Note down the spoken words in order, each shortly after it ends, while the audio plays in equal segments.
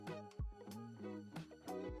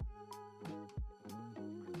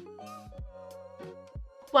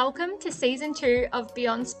Welcome to Season 2 of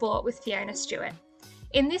Beyond Sport with Fiona Stewart.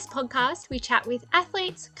 In this podcast, we chat with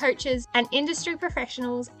athletes, coaches, and industry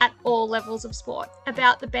professionals at all levels of sport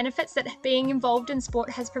about the benefits that being involved in sport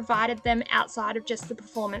has provided them outside of just the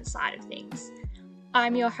performance side of things.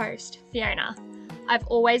 I'm your host, Fiona. I've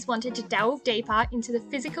always wanted to delve deeper into the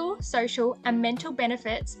physical, social, and mental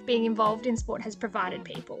benefits being involved in sport has provided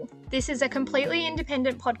people. This is a completely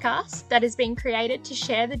independent podcast that has been created to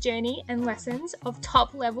share the journey and lessons of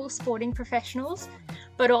top-level sporting professionals,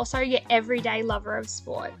 but also your everyday lover of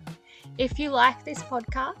sport. If you like this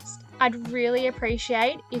podcast, I'd really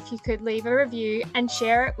appreciate if you could leave a review and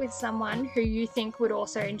share it with someone who you think would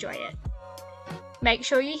also enjoy it. Make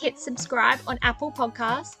sure you hit subscribe on Apple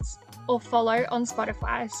Podcasts or follow on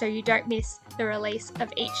Spotify so you don't miss the release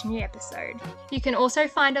of each new episode. You can also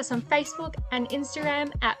find us on Facebook and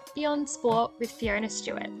Instagram at Beyond Sport with Fiona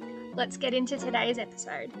Stewart. Let's get into today's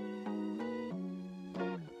episode.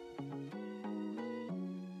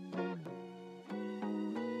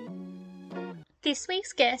 This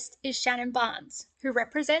week's guest is Shannon Barnes, who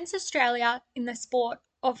represents Australia in the sport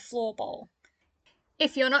of floorball.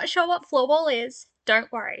 If you're not sure what floorball is,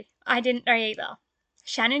 don't worry, I didn't know either.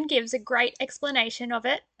 Shannon gives a great explanation of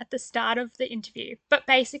it at the start of the interview, but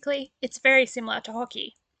basically, it's very similar to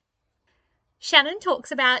hockey. Shannon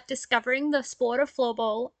talks about discovering the sport of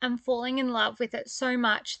floorball and falling in love with it so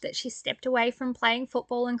much that she stepped away from playing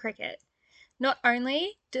football and cricket. Not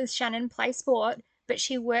only does Shannon play sport, but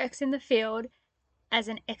she works in the field as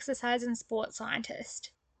an exercise and sport scientist,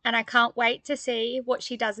 and I can't wait to see what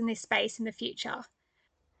she does in this space in the future.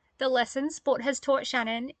 The lesson sport has taught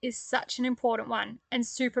Shannon is such an important one and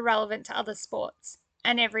super relevant to other sports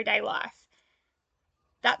and everyday life.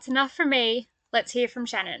 That's enough from me. Let's hear from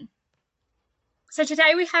Shannon. So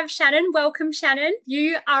today we have Shannon. Welcome, Shannon.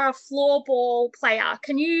 You are a floorball player.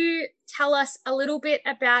 Can you tell us a little bit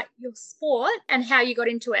about your sport and how you got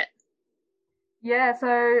into it? Yeah,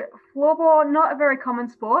 so floorball, not a very common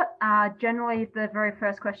sport. Generally, the very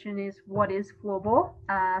first question is, what is floorball?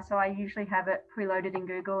 So I usually have it preloaded in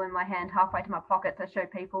Google and my hand halfway to my pocket to show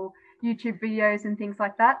people YouTube videos and things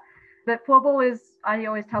like that. But floorball is, I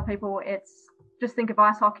always tell people, it's just think of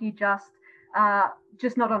ice hockey, just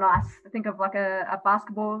not on ice. Think of like a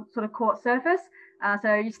basketball sort of court surface.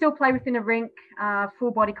 So you still play within a rink, full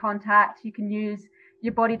body contact. You can use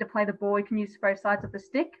your body to play the ball. You can use both sides of the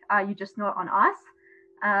stick. You're just not on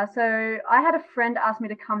ice. So I had a friend ask me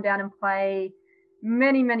to come down and play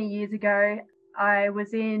many years ago. I was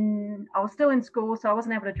still in school, so I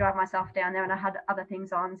wasn't able to drive myself down there, and I had other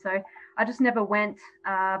things on, so I just never went.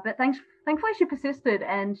 But thankfully she persisted,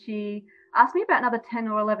 and she asked me about another 10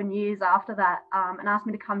 or 11 years after that, and asked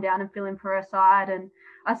me to come down and fill in for her side. And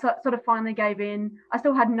I sort of finally gave in. I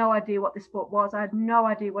still had no idea what this sport was. I had no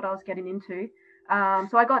idea what I was getting into.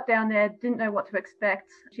 So I got down there, didn't know what to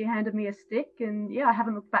expect. She handed me a stick, and yeah, I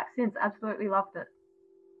haven't looked back since. Absolutely loved it.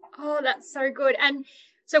 Oh, that's so good. And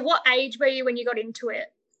so what age were you when you got into it?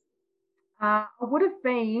 I would have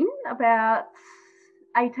been about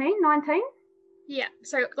 18, 19. Yeah,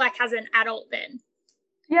 so like as an adult then?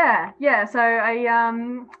 Yeah. So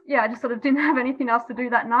I just sort of didn't have anything else to do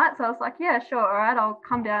that night. So I was like, yeah, sure, all right, I'll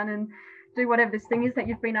come down and do whatever this thing is that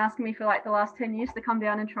you've been asking me for like the last 10 years to come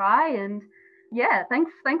down and try. And yeah,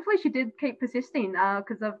 thankfully she did keep persisting,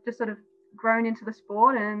 because I've just sort of grown into the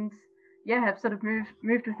sport and yeah, have sort of moved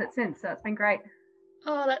with it since. So it's been great.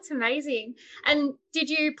 Oh, that's amazing. And did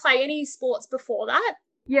you play any sports before that?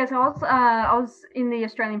 Yeah, so I was in the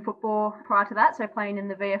Australian football prior to that, so playing in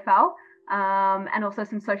the VFL, and also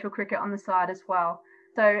some social cricket on the side as well.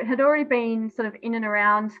 So had already been sort of in and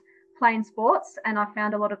around playing sports, and I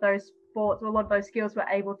found a lot of those sports, or a lot of those skills were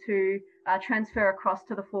able to transfer across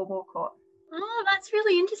to the floorball court. Oh, that's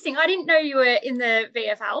really interesting. I didn't know you were in the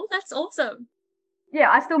VFL. That's awesome. Yeah,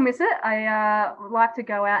 I still miss it. I like to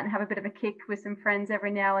go out and have a bit of a kick with some friends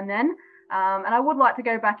every now and then. And I would like to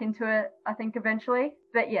go back into it, I think, eventually.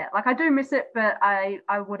 But yeah, like I do miss it, but I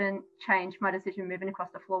wouldn't change my decision moving across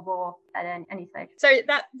the floorball at any stage. So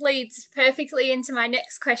that leads perfectly into my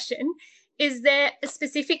next question. Is there a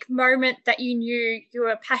specific moment that you knew you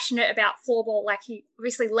were passionate about floorball, like you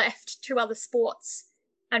obviously left two other sports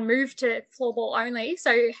and moved to floorball only?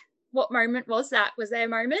 So what moment was that? Was there a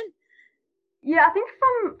moment? Yeah, I think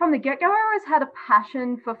from the get-go, I always had a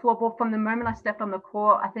passion for floorball from the moment I stepped on the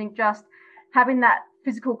court. I think just having that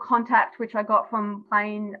physical contact, which I got from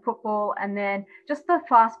playing football, and then just the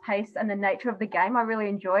fast pace and the nature of the game, I really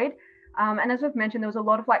enjoyed. And as we've mentioned, there was a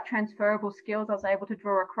lot of like transferable skills I was able to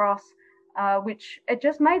draw across, which it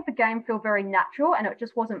just made the game feel very natural, and it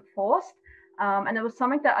just wasn't forced. And it was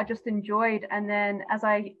something that I just enjoyed. And then as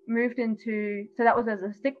I moved into, so that was as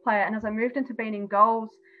a stick player, and as I moved into being in goals,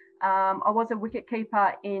 I was a wicket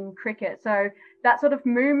keeper in cricket. So that sort of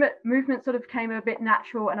movement sort of came a bit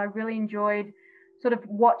natural, and I really enjoyed sort of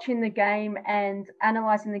watching the game and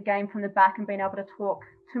analysing the game from the back and being able to talk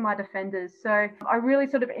to my defenders. So I really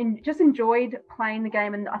sort of just enjoyed playing the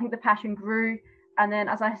game, and I think the passion grew. And then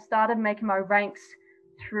as I started making my ranks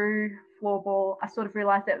through floorball, I sort of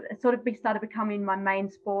realised that it sort of started becoming my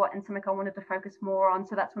main sport and something I wanted to focus more on.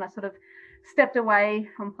 So that's when I sort of stepped away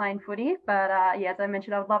from playing footy. But yeah, as I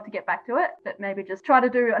mentioned, I would love to get back to it, but maybe just try to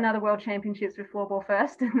do another World Championships with floorball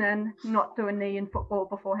first and then not do a knee in football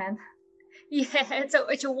beforehand. Yeah, so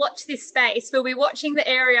to watch this space, we'll be watching the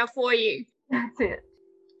area for you. That's it.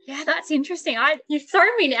 Yeah, that's interesting. You've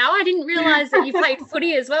thrown me now. I didn't realize that you played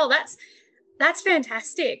footy as well. That's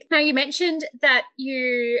fantastic. Now, you mentioned that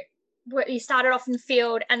you started off in the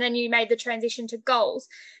field and then you made the transition to goals,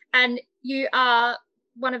 and you are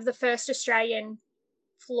one of the first Australian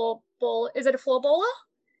floorball. Is it a floorballer?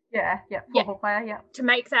 Yeah, floorball player, yeah. To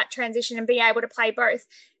make that transition and be able to play both.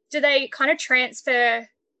 Do they kind of transfer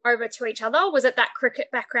over to each other? Was it that cricket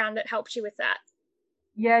background that helped you with that?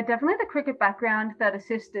 Yeah, definitely the cricket background that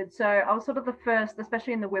assisted. So I was sort of the first,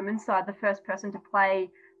 especially in the women's side, the first person to play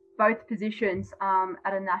both positions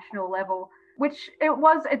at a national level, which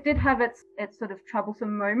it did have its sort of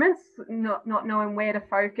troublesome moments, not knowing where to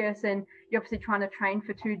focus, and you're obviously trying to train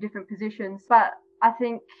for two different positions. But I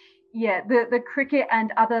think, yeah, the cricket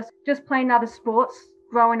and just playing other sports,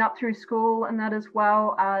 growing up through school and that as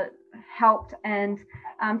well, helped. And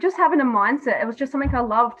just having a mindset, it was just something I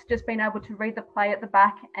loved, just being able to read the play at the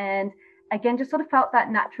back, and again, just sort of felt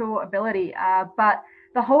that natural ability. But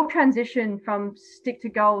the whole transition from stick to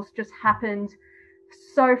goals just happened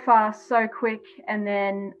so fast, so quick. And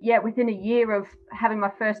then, yeah, within a year of having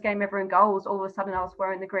my first game ever in goals, all of a sudden I was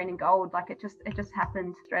wearing the green and gold. Like it just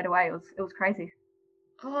happened straight away. It was crazy.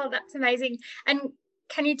 Oh, that's amazing. And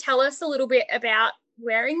can you tell us a little bit about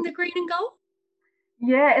wearing the green and gold?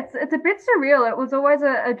 Yeah, it's a bit surreal. It was always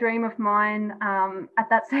a dream of mine. At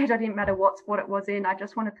that stage, I didn't matter what sport it was in. I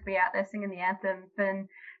just wanted to be out there singing the anthem, and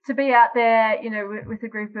to be out there, with a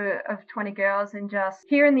group of 20 girls and just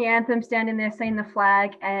hearing the anthem, standing there, seeing the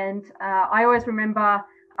flag. And I always remember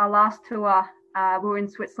our last tour, we were in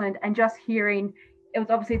Switzerland, and just hearing, it was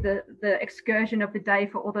obviously the excursion of the day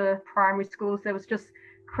for all the primary schools. There was just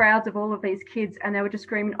crowds of all of these kids, and they were just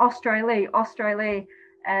screaming, Australia, Australia.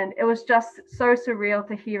 And it was just so surreal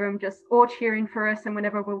to hear them just all cheering for us. And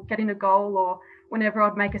whenever we'll get in a goal or whenever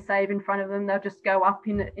I'd make a save in front of them, they'll just go up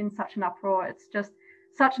in such an uproar. It's just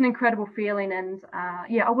such an incredible feeling. And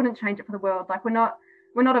yeah, I wouldn't change it for the world. Like we're not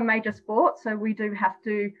a major sport, so we do have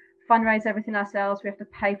to fundraise everything ourselves. We have to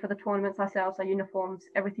pay for the tournaments ourselves, our uniforms,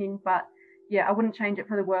 everything. But yeah, I wouldn't change it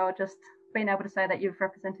for the world. Just being able to say that you've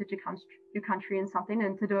represented your country in something,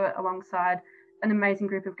 and to do it alongside an amazing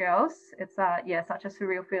group of girls. It's such a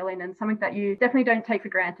surreal feeling, and something that you definitely don't take for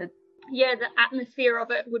granted. Yeah, the atmosphere of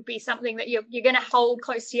it would be something that you're going to hold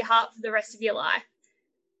close to your heart for the rest of your life.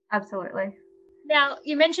 Absolutely. Now,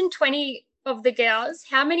 you mentioned 20 of the girls.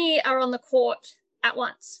 How many are on the court at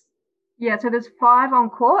once? Yeah, so there's 5 on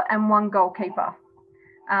court and 1 goalkeeper.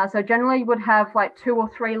 So generally you would have like 2 or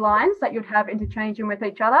 3 lines that you'd have interchanging with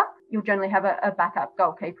each other. You'll generally have a backup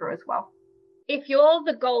goalkeeper as well. If you're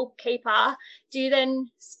the goalkeeper, do you then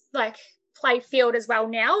play field as well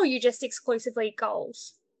now, or are you just exclusively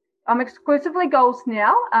goals? I'm exclusively goals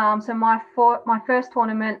now. So my first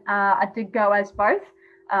tournament, I did go as both.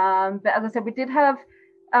 But as I said, we did have,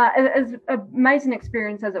 as amazing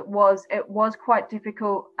experience as it was quite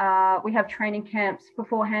difficult. We have training camps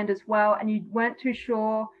beforehand as well, and you weren't too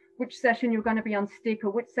sure which session you're going to be on stick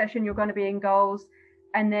or which session you're going to be in goals.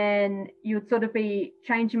 And then you'd sort of be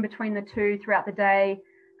changing between the two throughout the day.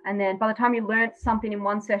 And then by the time you learnt something in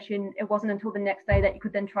one session, it wasn't until the next day that you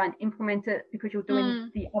could then try and implement it, because you're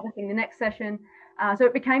doing the other thing the next session. So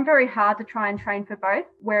it became very hard to try and train for both.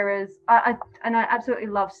 Whereas I absolutely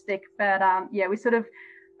love stick, but yeah, we sort of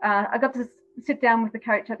I got to sit down with the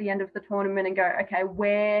coach at the end of the tournament and go, okay,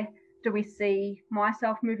 where do we see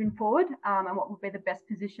myself moving forward, and what would be the best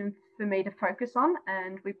position for me to focus on?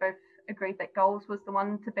 And we both agreed that goals was the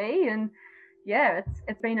one to be. And yeah,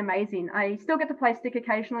 it's been amazing. I still get to play stick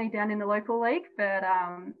occasionally down in the local league, but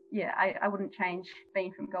yeah, I wouldn't change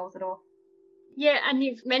being from goals at all. Yeah, and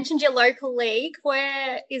you've mentioned your local league.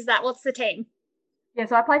 Where is that? What's the team? Yeah,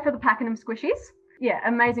 so I play for the Pakenham Squishies. Yeah,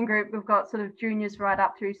 amazing group. We've got sort of juniors right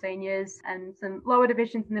up through seniors and some lower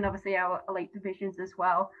divisions, and then obviously our elite divisions as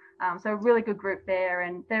well. So a really good group there,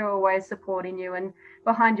 and they're always supporting you and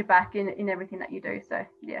behind your back in everything that you do. So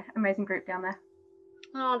yeah, amazing group down there.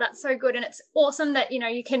 Oh, that's so good. And it's awesome that,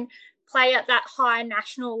 you can play at that high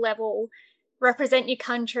national level, represent your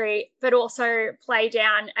country, but also play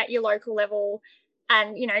down at your local level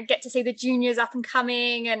and, get to see the juniors up and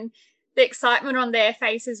coming, and the excitement on their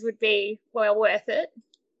faces would be well worth it.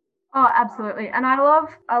 Oh, absolutely. And I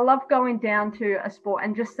love going down to a sport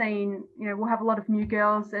and just seeing, we'll have a lot of new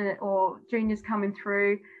girls or juniors coming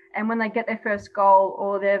through, and when they get their first goal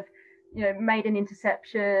or they've, made an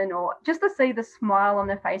interception, or just to see the smile on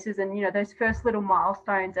their faces and, those first little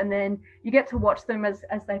milestones. And then you get to watch them as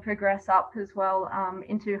they progress up as well,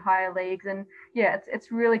 into higher leagues. And yeah,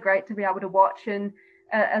 it's really great to be able to watch. And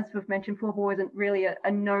as we've mentioned, floorball isn't really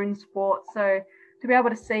a known sport. So to be able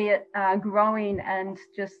to see it growing and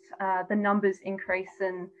just the numbers increase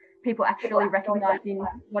and people actually recognizing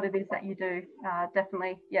what it is that you do,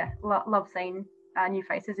 definitely, yeah, love seeing new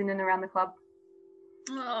faces in and around the club.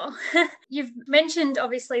 Oh, you've mentioned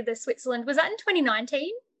obviously the Switzerland. Was that in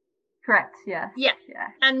 2019? Correct, yeah. Yeah. Yeah.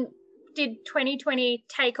 And did 2020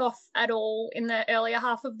 take off at all in the earlier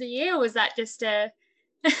half of the year, or was that just a...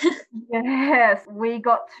 Yes, we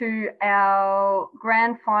got to our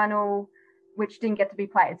grand final, which didn't get to be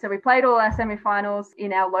played. So we played all our semi-finals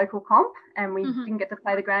in our local comp, and we didn't get to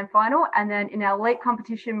play the grand final. And then in our late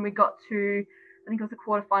competition, we got to, I think it was the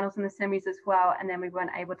quarterfinals and the semis as well, and then we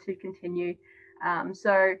weren't able to continue.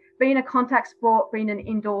 So being a contact sport, being an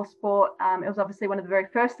indoor sport, it was obviously one of the very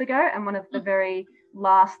first to go and one of the very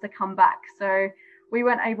last to come back. So we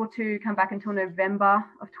weren't able to come back until November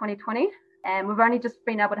of 2020. And we've only just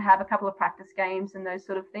been able to have a couple of practice games and those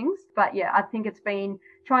sort of things. But yeah, I think it's been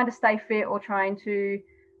trying to stay fit, or trying to,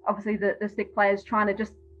 obviously the stick players trying to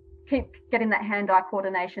just keep getting that hand-eye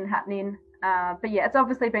coordination happening. But yeah, it's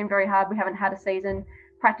obviously been very hard. We haven't had a season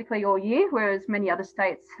practically all year, whereas many other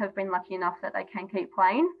states have been lucky enough that they can keep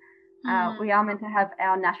playing. We are meant to have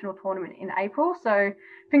our national tournament in April, so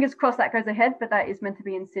fingers crossed that goes ahead, but that is meant to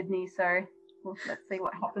be in Sydney, so let's see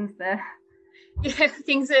what happens there. Yeah,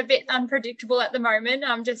 things are a bit unpredictable at the moment.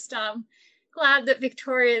 I'm just glad that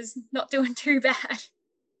Victoria's not doing too bad.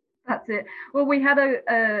 That's it. Well, we had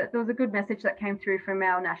there was a good message that came through from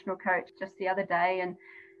our national coach just the other day, and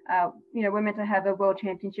we're meant to have a World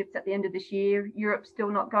Championships at the end of this year. Europe's still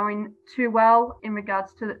not going too well in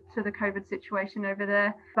regards to the COVID situation over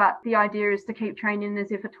there. But the idea is to keep training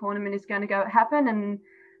as if a tournament is going to happen. And,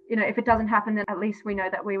 if it doesn't happen, then at least we know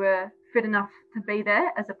that we were fit enough to be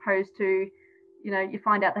there, as opposed to, you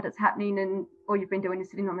find out that it's happening and all you've been doing is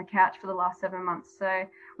sitting on the couch for the last 7 months. So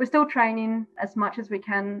we're still training as much as we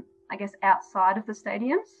can, I guess, outside of the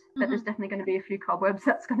stadiums. But there's definitely going to be a few cobwebs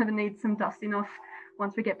that's going to need some dusting off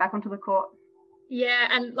once we get back onto the court. Yeah,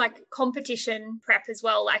 and like competition prep as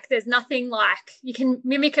well. Like there's nothing like, you can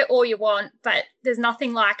mimic it all you want, but there's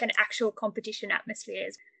nothing like an actual competition atmosphere.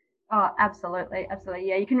 Oh, absolutely. Absolutely.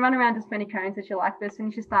 Yeah, you can run around as many cones as you like, but as soon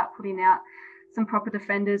as you start putting out some proper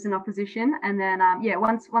defenders and opposition, and then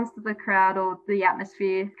once the crowd or the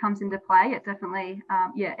atmosphere comes into play, it definitely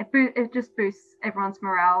it just boosts everyone's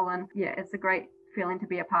morale, and yeah, it's a great feeling to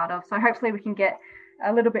be a part of. So hopefully we can get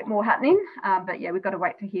a little bit more happening, but yeah, we've got to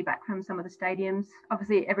wait to hear back from some of the stadiums.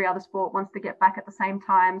 Obviously every other sport wants to get back at the same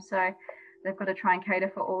time, so they've got to try and cater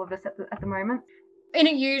for all of us at the moment. In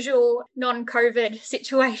a usual non-COVID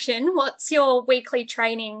situation, what's your weekly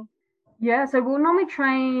training? Yeah, so we'll normally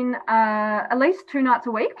train at least 2 nights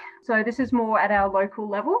a week. So this is more at our local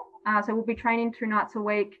level. So we'll be training 2 nights a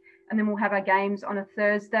week, and then we'll have our games on a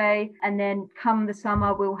Thursday. And then come the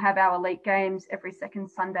summer, we'll have our elite games every second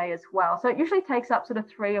Sunday as well. So it usually takes up sort of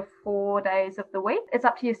 3 or 4 days of the week. It's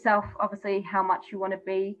up to yourself, obviously, how much you want to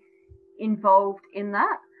be involved in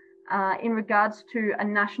that. In regards to a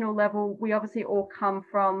national level, we obviously all come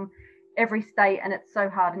from every state, and it's so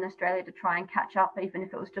hard in Australia to try and catch up, even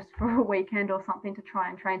if it was just for a weekend or something, to try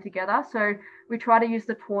and train together. So we try to use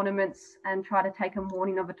the tournaments and try to take a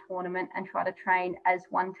morning of a tournament and try to train as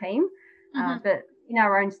one team. But in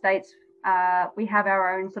our own states, we have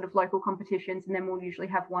our own sort of local competitions, and then we'll usually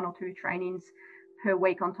have 1 or 2 trainings per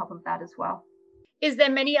week on top of that as well. Is there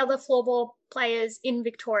many other floorball players in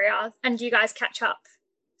Victoria, and do you guys catch up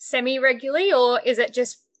semi-regularly, or is it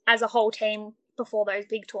just as a whole team before those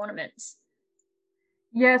big tournaments?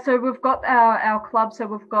 Yeah, so we've got our club. So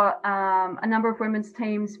we've got a number of women's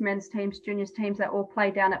teams, men's teams, juniors teams that all play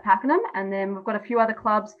down at Pakenham. And then we've got a few other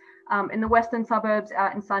clubs in the western suburbs,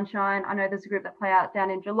 out in Sunshine. I know there's a group that play out down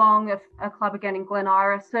in Geelong, a club again in Glen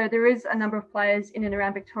Iris. So there is a number of players in and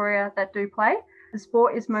around Victoria that do play. The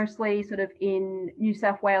sport is mostly sort of in New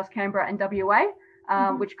South Wales, Canberra and WA,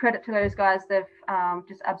 which credit to those guys. They've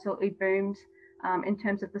just absolutely boomed in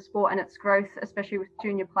terms of the sport and its growth, especially with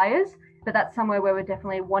junior players. But that's somewhere where we're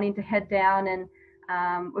definitely wanting to head down,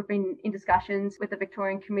 and we've been in discussions with the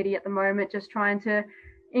Victorian Committee at the moment, just trying to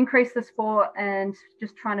increase the sport and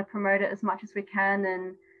just trying to promote it as much as we can.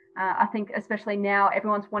 And I think especially now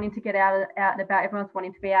everyone's wanting to get out and about, everyone's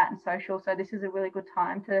wanting to be out and social. So this is a really good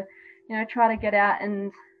time to, try to get out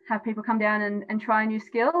and have people come down and try a new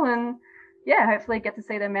skill, and hopefully get to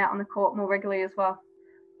see them out on the court more regularly as well.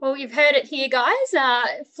 Well, you've heard it here, guys.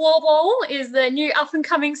 Floorball is the new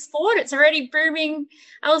up-and-coming sport. It's already booming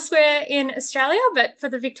elsewhere in Australia, but for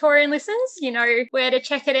the Victorian listeners, you know where to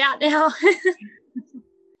check it out now.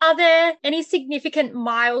 Are there any significant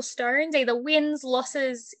milestones, either wins,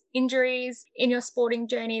 losses, injuries in your sporting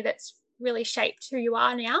journey that's really shaped who you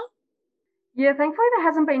are now? Yeah, thankfully there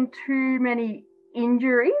hasn't been too many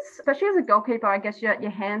injuries, especially as a goalkeeper. I guess your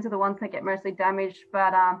hands are the ones that get mostly damaged,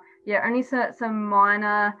 but only some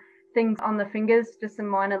minor things on the fingers, just some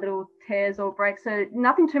minor little tears or breaks. So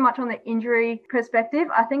nothing too much on the injury perspective.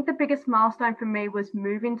 I think the biggest milestone for me was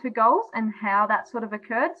moving to goals and how that sort of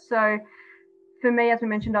occurred. So for me, as we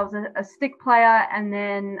mentioned, I was a stick player, and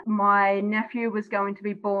then my nephew was going to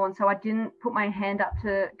be born. So I didn't put my hand up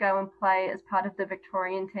to go and play as part of the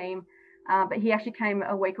Victorian team, but he actually came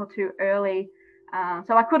a week or two early.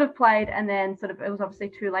 So I could have played, and then it was obviously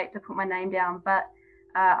too late to put my name down. But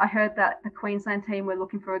I heard that the Queensland team were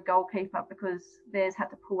looking for a goalkeeper because theirs had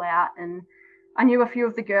to pull out. And I knew a few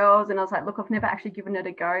of the girls, and I was like, look, I've never actually given it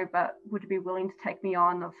a go, but would you be willing to take me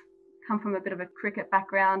on? I've come from a bit of a cricket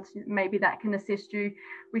background. Maybe that can assist you.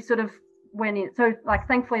 We sort of went in. So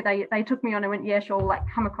thankfully they took me on and went, yeah, sure,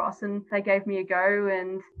 come across, and they gave me a go.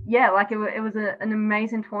 And it was an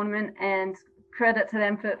amazing tournament, and credit to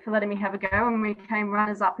them for letting me have a go. And we came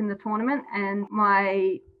runners up in the tournament, and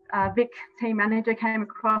my Vic team manager came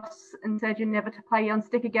across and said, you're never to play on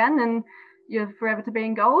stick again, and you're forever to be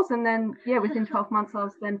in goals. And then within 12 months I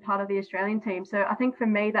was then part of the Australian team. So I think for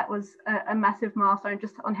me that was a massive milestone,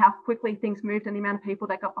 just on how quickly things moved and the amount of people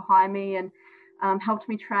that got behind me and helped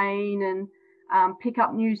me train and pick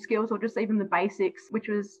up new skills, or just even the basics, which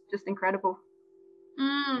was just incredible.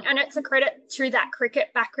 And it's a credit to that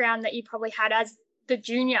cricket background that you probably had as the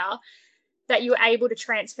junior, that you were able to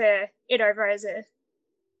transfer it over as a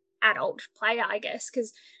adult player, I guess,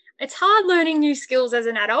 because it's hard learning new skills as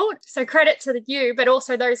an adult. So credit to you, but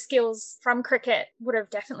also those skills from cricket would have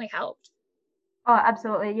definitely helped. Oh,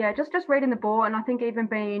 absolutely. Yeah, just reading the ball, and I think even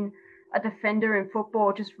being a defender in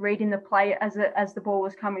football, just reading the play as the ball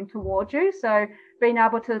was coming towards you. So being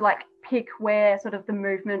able to pick where sort of the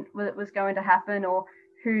movement was going to happen, or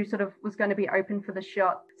who sort of was going to be open for the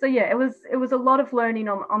shot. So it was a lot of learning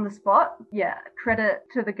on the spot. Yeah, credit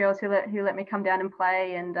to the girls who let me come down and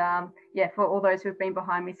play, and for all those who've been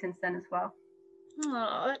behind me since then as well.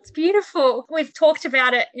 Oh, that's beautiful. We've talked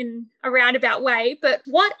about it in a roundabout way, but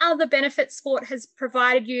what other benefits sport has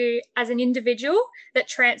provided you as an individual that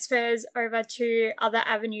transfers over to other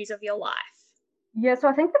avenues of your life? Yeah, so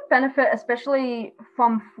I think the benefit, especially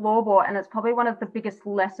from floorball, and it's probably one of the biggest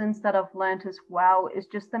lessons that I've learned as well, is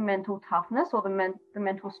just the mental toughness, or the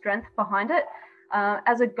mental strength behind it.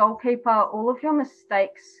 As a goalkeeper, all of your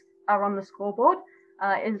mistakes are on the scoreboard.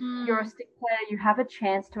 If you're a stick player, you have a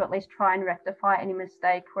chance to at least try and rectify any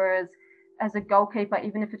mistake, whereas as a goalkeeper,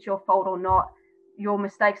 even if it's your fault or not, your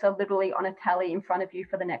mistakes are literally on a tally in front of you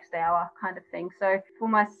for the next hour, kind of thing. So for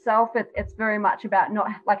myself, it's very much about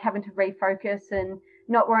not having to refocus and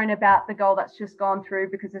not worrying about the goal that's just gone through,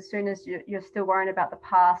 because as soon as you're still worrying about the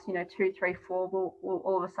past, 2, 3, 4 will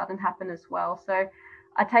all of a sudden happen as well. So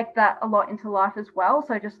I take that a lot into life as well.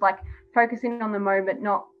 So just focusing on the moment,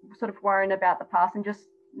 not sort of worrying about the past, and just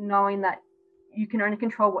knowing that you can only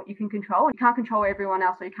control what you can control. You can't control everyone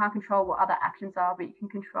else, or you can't control what other actions are, but you can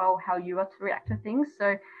control how you are to react to things.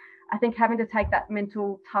 So I think having to take that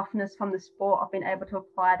mental toughness from the sport, I've been able to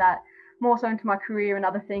apply that more so into my career and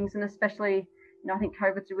other things. And especially, I think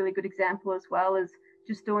COVID's a really good example as well, as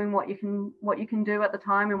just doing what you can do at the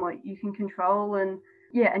time and what you can control, and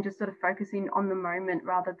just sort of focusing on the moment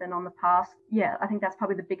rather than on the past. Yeah, I think that's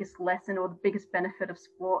probably the biggest lesson, or the biggest benefit of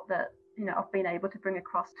sport that, I've been able to bring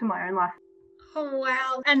across to my own life. Oh,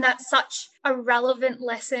 wow. And that's such a relevant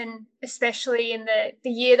lesson, especially in the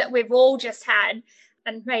year that we've all just had,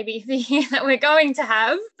 and maybe the year that we're going to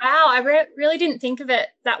have. Wow, I really didn't think of it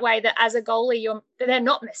that way, that as a goalie, they're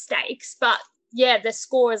not mistakes, but the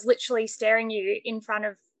score is literally staring you in front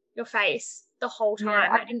of your face the whole time.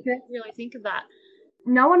 I didn't really think of that.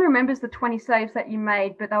 No one remembers the 20 saves that you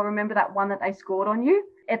made, but they'll remember that one that they scored on you.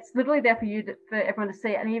 It's literally there for you for everyone to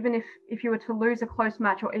see. And even if you were to lose a close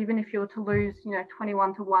match, or even if you were to lose,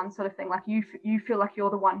 21-1 sort of thing, like you feel like you're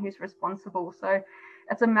the one who's responsible. So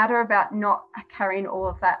it's a matter about not carrying all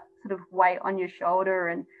of that sort of weight on your shoulder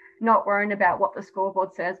and not worrying about what the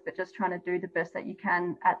scoreboard says, but just trying to do the best that you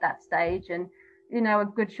can at that stage. And a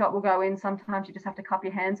good shot will go in. Sometimes you just have to cup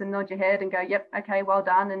your hands and nod your head and go, yep, okay, well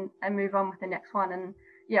done, and move on with the next one. And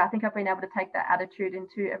yeah, I think I've been able to take that attitude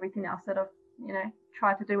into everything else that I've,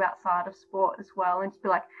 tried to do outside of sport as well, and just be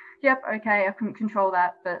like, yep, okay, I couldn't control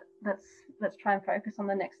that, but let's try and focus on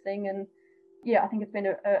the next thing. And yeah, I think it's been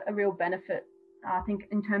a real benefit, I think,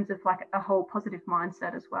 in terms of like a whole positive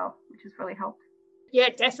mindset as well, which has really helped. Yeah,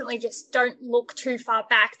 definitely just don't look too far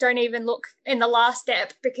back. Don't even look in the last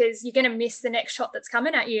step, because you're going to miss the next shot that's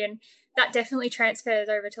coming at you. And that definitely transfers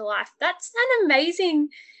over to life. That's an amazing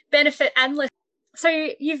benefit and lesson. So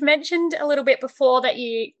you've mentioned a little bit before that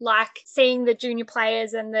you like seeing the junior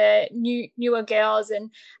players and the newer girls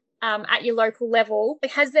and at your local level.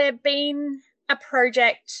 Has there been a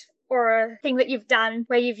project or a thing that you've done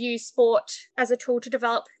where you've used sport as a tool to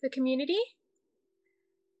develop the community?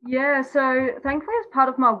 Yeah, so thankfully, as part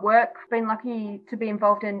of my work, I've been lucky to be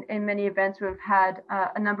involved in many events. We've had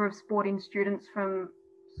a number of sporting students from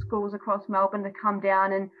schools across Melbourne to come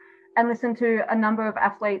down and listen to a number of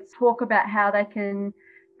athletes talk about how they can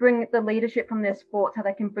bring the leadership from their sports, how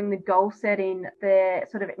they can bring the goal setting, their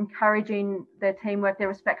sort of encouraging their teamwork, their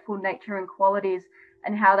respectful nature and qualities,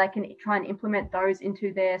 and how they can try and implement those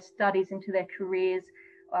into their studies, into their careers,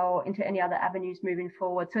 or into any other avenues moving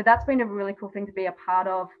forward. So that's been a really cool thing to be a part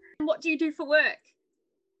of. And what do you do for work?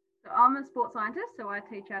 So I'm a sports scientist, so I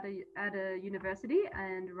teach at a university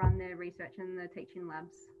and run their research and the teaching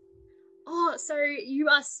labs. Oh, so you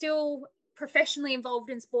are still professionally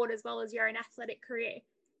involved in sport as well as your own athletic career?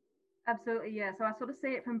 Absolutely, yeah. So I sort of see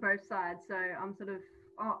it from both sides. So I'm sort of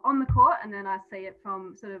on the court, and then I see it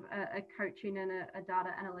from sort of a coaching and a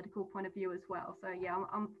data analytical point of view as well. So yeah,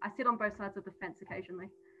 I sit on both sides of the fence occasionally.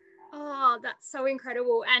 Oh, that's so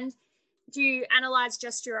incredible. And do you analyze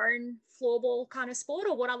just your own floorball kind of sport,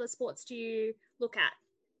 or what other sports do you look at?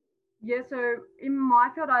 Yeah, so in my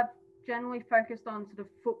field, I've generally focused on sort of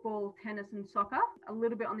football, tennis, and soccer, a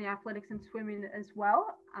little bit on the athletics and swimming as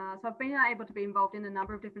well. So I've been able to be involved in a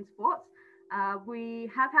number of different sports. We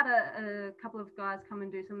have had a couple of guys come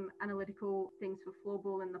and do some analytical things for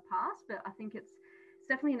floorball in the past, but I think it's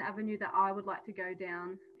definitely an avenue that I would like to go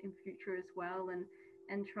down in future as well,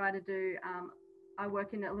 and try to do. I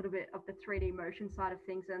work in a little bit of the 3D motion side of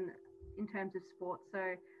things, and in terms of sports, so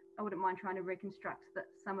I wouldn't mind trying to reconstruct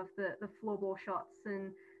some of the floorball shots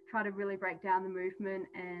and try to really break down the movement,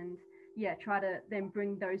 and yeah, try to then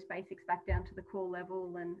bring those basics back down to the core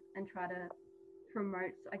level, and try to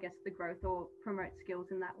promote, I guess, the growth or promote skills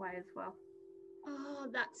in that way as well. Oh,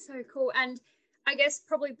 that's so cool. And I guess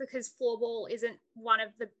probably because floorball isn't one of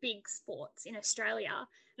the big sports in Australia,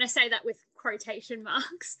 and I say that with quotation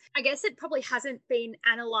marks, I guess it probably hasn't been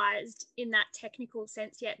analysed in that technical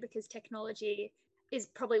sense yet, because technology is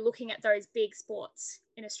probably looking at those big sports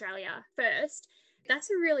in Australia first. That's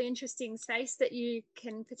a really interesting space that you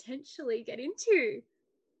can potentially get into.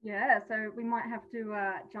 Yeah, so we might have to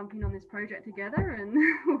jump in on this project together, and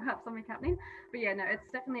we'll have something happening. But yeah, no, it's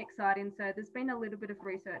definitely exciting. So there's been a little bit of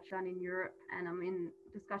research done in Europe, and I'm in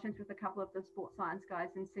discussions with a couple of the sports science guys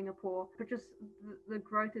in Singapore. But just the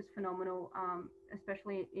growth is phenomenal,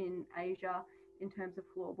 especially in Asia in terms of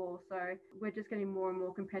floorball. So we're just getting more and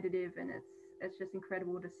more competitive, and it's just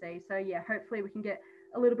incredible to see. So yeah, hopefully we can get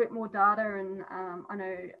a little bit more data. And I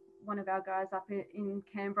know one of our guys up in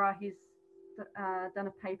Canberra, he's done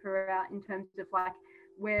a paper out in terms of like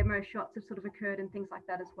where most shots have sort of occurred and things like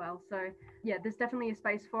that as well. So yeah, there's definitely a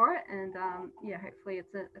space for it, and yeah, hopefully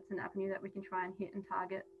it's an avenue that we can try and hit and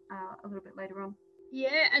target a little bit later on.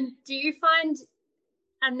 Yeah, and do you find,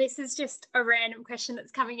 and this is just a random question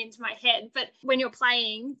that's coming into my head, but when you're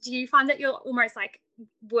playing, do you find that you're almost like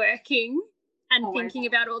working and Always. thinking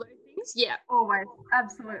about all those things? Yeah. Always,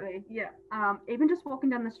 absolutely, yeah. Even just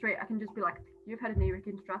walking down the street, I can just be like, "You've had a knee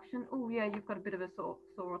reconstruction. Oh yeah, you've got a bit of a sore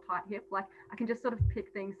or tight hip." Like I can just sort of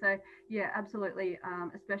pick things. So yeah, absolutely.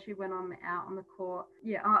 Especially when I'm out on the court,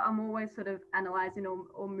 yeah, I'm always sort of analysing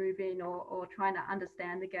or moving or trying to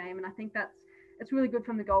understand the game, and I think it's really good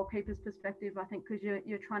from the goalkeeper's perspective. I think because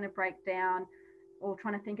you're trying to break down or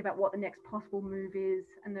trying to think about what the next possible move is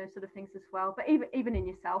and those sort of things as well. But even in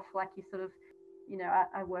yourself, like you sort of,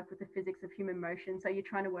 I work with the physics of human motion. So you're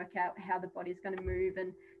trying to work out how the body's going to move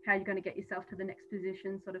and how you're going to get yourself to the next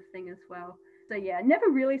position sort of thing as well. So yeah, never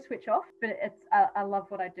really switch off, but I love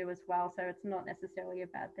what I do as well, so it's not necessarily a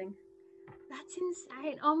bad thing. That's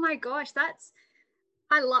insane. Oh my gosh,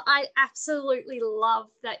 I absolutely love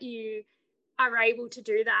that you are able to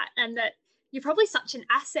do that, and that you're probably such an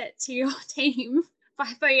asset to your team by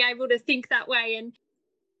being able to think that way. And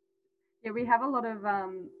yeah, we have a lot of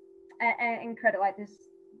and credit like this.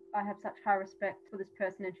 I have such high respect for this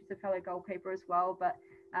person, and she's a fellow goalkeeper as well. But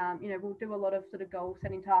we'll do a lot of sort of goal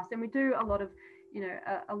setting tasks, and we do a lot of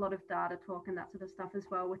a lot of data talk and that sort of stuff as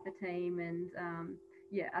well with the team. And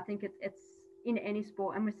I think it's in any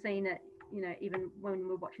sport, and we're seeing it. Even when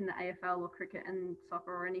we're watching the AFL or cricket and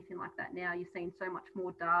soccer or anything like that now, you're seeing so much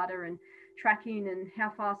more data and tracking and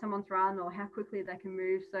how far someone's run or how quickly they can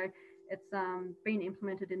move. So it's been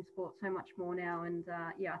implemented in sport so much more now, and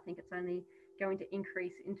I think it's only going to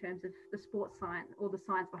increase in terms of the sports science or the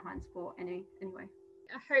science behind sport anyway.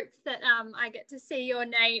 I hope that I get to see your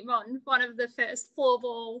name on one of the first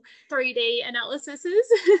floorball 3D analyses.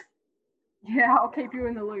 Yeah, I'll keep you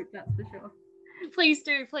in the loop, that's for sure. Please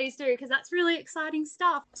do, because that's really exciting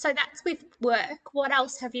stuff. So that's with work. What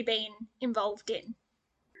else have you been involved in?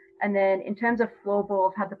 And then in terms of floorball,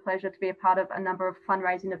 I've had the pleasure to be a part of a number of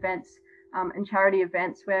fundraising events and charity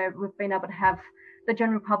events where we've been able to have the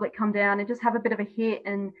general public come down and just have a bit of a hit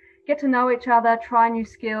and get to know each other, try new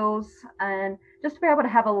skills, and just to be able to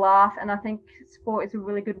have a laugh. And I think sport is a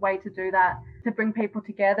really good way to do that, to bring people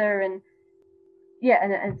together, and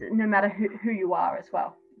no matter who you are as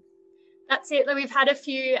well. That's it. We've had a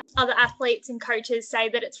few other athletes and coaches say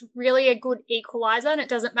that it's really a good equalizer, and it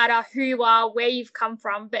doesn't matter who you are, where you've come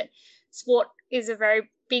from, but sport is a very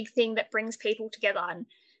big thing that brings people together. And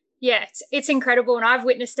yeah, it's incredible, and I've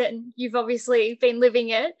witnessed it, and you've obviously been living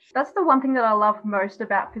it. That's the one thing that I love most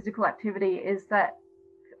about physical activity is that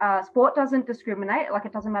sport doesn't discriminate. Like,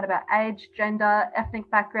 it doesn't matter about age, gender, ethnic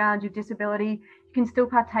background, your disability. You can still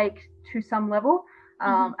partake to some level.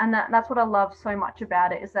 And that's what I love so much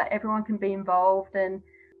about it, is that everyone can be involved. And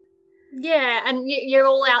yeah, and you're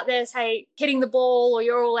all out there, say, hitting the ball, or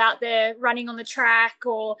you're all out there running on the track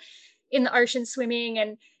or in the ocean swimming,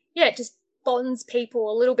 and it just bonds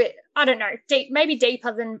people a little bit, I don't know, maybe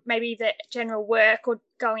deeper than maybe the general work or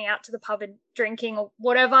going out to the pub and drinking or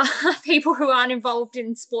whatever people who aren't involved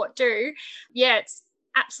in sport do. Yeah, it's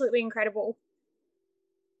absolutely incredible.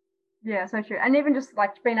 Yeah, so true. And even just like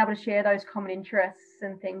being able to share those common interests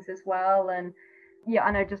and things as well. And I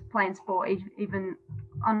know just playing sport, even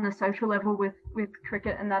on a social level with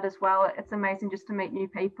cricket and that as well, it's amazing just to meet new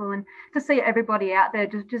people and to see everybody out there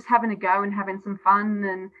just having a go and having some fun.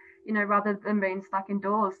 And rather than being stuck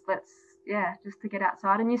indoors, just to get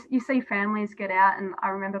outside. And you see families get out, and I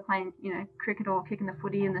remember playing cricket or kicking the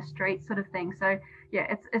footy in the street sort of thing. So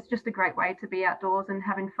it's just a great way to be outdoors and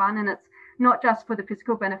having fun, and it's not just for the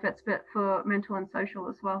physical benefits but for mental and social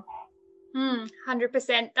as well.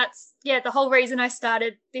 100%. That's the whole reason I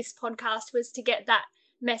started this podcast, was to get that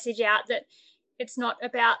message out, that it's not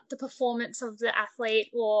about the performance of the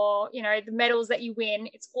athlete or the medals that you win.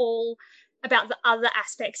 It's all about the other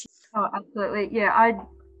aspects. Oh, absolutely. I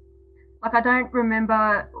don't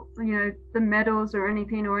remember the medals or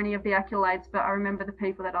anything or any of the accolades, but I remember the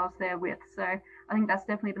people that I was there with. So I think that's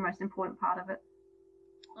definitely the most important part of it.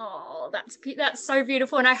 Oh, that's so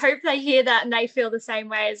beautiful, and I hope they hear that and they feel the same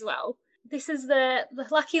way as well. This is the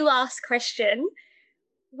lucky last question.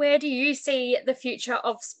 Where do you see the future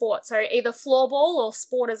of sport? So either floorball or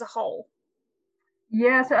sport as a whole?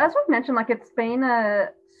 Yeah, so as we've mentioned, it's been a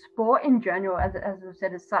sport in general, as I've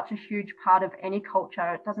said, is such a huge part of any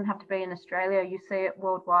culture. It doesn't have to be in Australia. You see it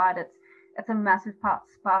worldwide. It's a massive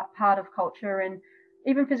part of culture, and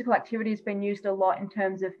even physical activity has been used a lot in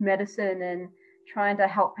terms of medicine and trying to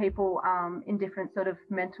help people in different sort of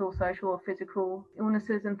mental, social, or physical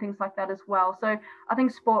illnesses and things like that as well. So I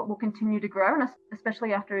think sport will continue to grow, and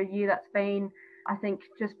especially after a year that's been, I think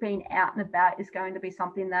just being out and about is going to be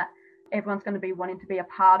something that everyone's going to be wanting to be a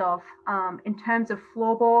part of. In terms of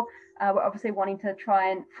floorball, we're obviously wanting to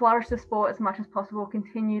try and flourish the sport as much as possible,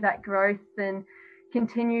 continue that growth, and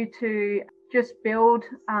continue to just build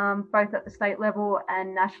both at the state level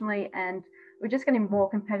and nationally. And we're just getting more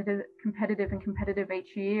competitive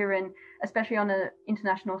each year, and especially on an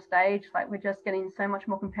international stage, we're just getting so much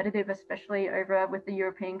more competitive, especially over with the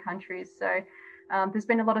European countries. So there's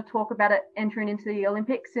been a lot of talk about it entering into the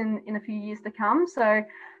Olympics in a few years to come. So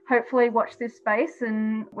hopefully watch this space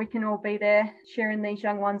and we can all be there cheering these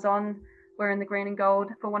young ones on, wearing the green and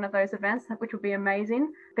gold for one of those events, which will be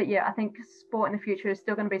amazing. But I think sport in the future is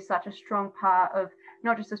still going to be such a strong part of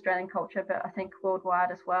not just Australian culture, but I think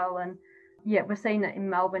worldwide as well. And we're seeing it in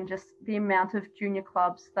Melbourne, just the amount of junior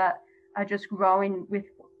clubs that are just growing with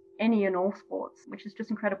any and all sports, which is just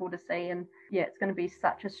incredible to see. And yeah, it's going to be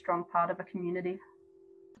such a strong part of a community.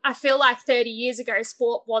 I feel like 30 years ago,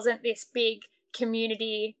 sport wasn't this big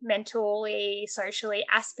community, mentally, socially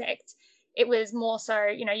aspect. It was more so,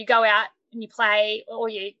 you know, you go out and you play, or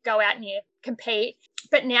you go out and you compete.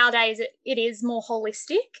 But nowadays it is more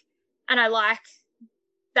holistic. And I like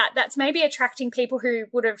that that's maybe attracting people who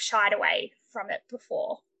would have shied away from it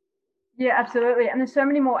before. Yeah, absolutely. And there's so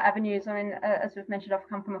many more avenues. I mean, as we've mentioned, I've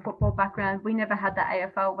come from a football background. We never had the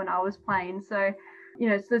AFL when I was playing. So, you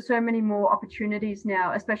know, so there's so many more opportunities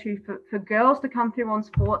now, especially for girls to come through on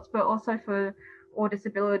sports, but also for all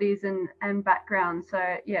disabilities and backgrounds.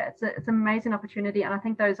 So yeah, it's an amazing opportunity. And I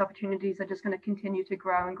think those opportunities are just going to continue to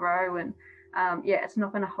grow and grow. And yeah, it's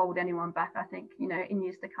not going to hold anyone back, I think, you know, in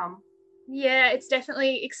years to come. Yeah, it's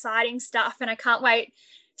definitely exciting stuff. And I can't wait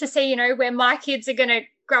to see, you know, where my kids are going to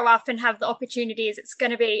grow up and have the opportunities. It's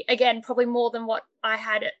going to be, again, probably more than what I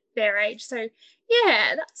had at their age. So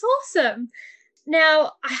yeah, that's awesome.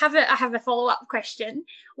 Now I have a follow-up question.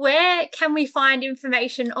 Where can we find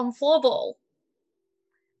information on floorball?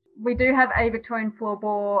 We do have a Victorian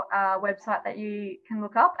floorball website that you can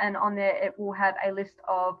look up, and on there it will have a list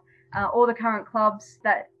of all the current clubs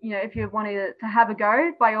that, you know, if you wanted to have a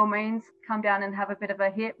go, by all means, come down and have a bit of a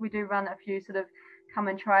hit. We do run a few sort of come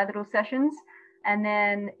and try little sessions. And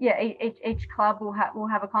then, yeah, each club will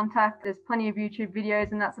have a contact. There's plenty of YouTube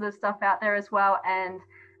videos and that sort of stuff out there as well. And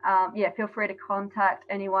yeah, feel free to contact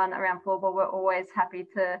anyone around floorball. We're always happy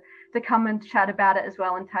to come and chat about it as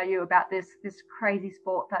well and tell you about this crazy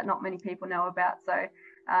sport that not many people know about. So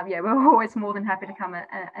yeah, we're always more than happy to come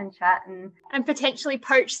and chat and potentially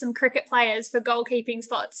poach some cricket players for goalkeeping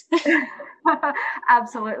spots.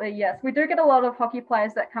 Absolutely, yes. We do get a lot of hockey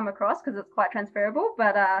players that come across because it's quite transferable,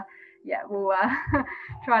 but yeah, we'll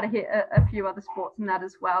try to hit a few other sports in that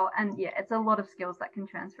as well. And yeah, it's a lot of skills that can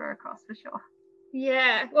transfer across for sure.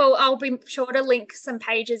 Yeah, well, I'll be sure to link some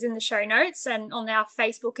pages in the show notes and on our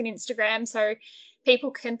Facebook and Instagram so people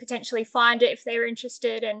can potentially find it if they're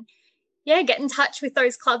interested, and yeah, get in touch with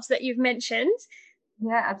those clubs that you've mentioned.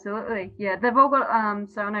 Yeah, absolutely. Yeah, they've all got,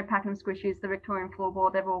 so I know Pakenham Squishies, the Victorian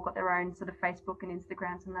Floorball, they've all got their own sort of Facebook and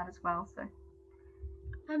Instagrams and that as well. So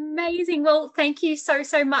amazing. Well, thank you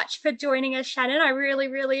so much for joining us, Shannon. I really,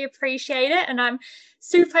 really appreciate it. And I'm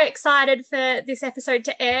super excited for this episode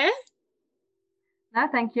to air. No,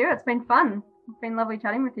 thank you. It's been fun. It's been lovely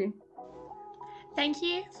chatting with you. Thank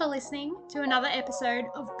you for listening to another episode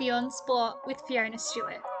of Beyond Sport with Fiona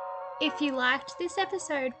Stewart. If you liked this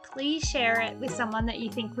episode, please share it with someone that you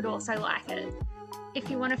think would also like it. If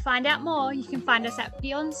you want to find out more, you can find us at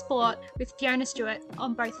Beyond Sport with Fiona Stewart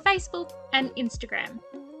on both Facebook and Instagram.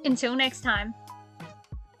 Until next time.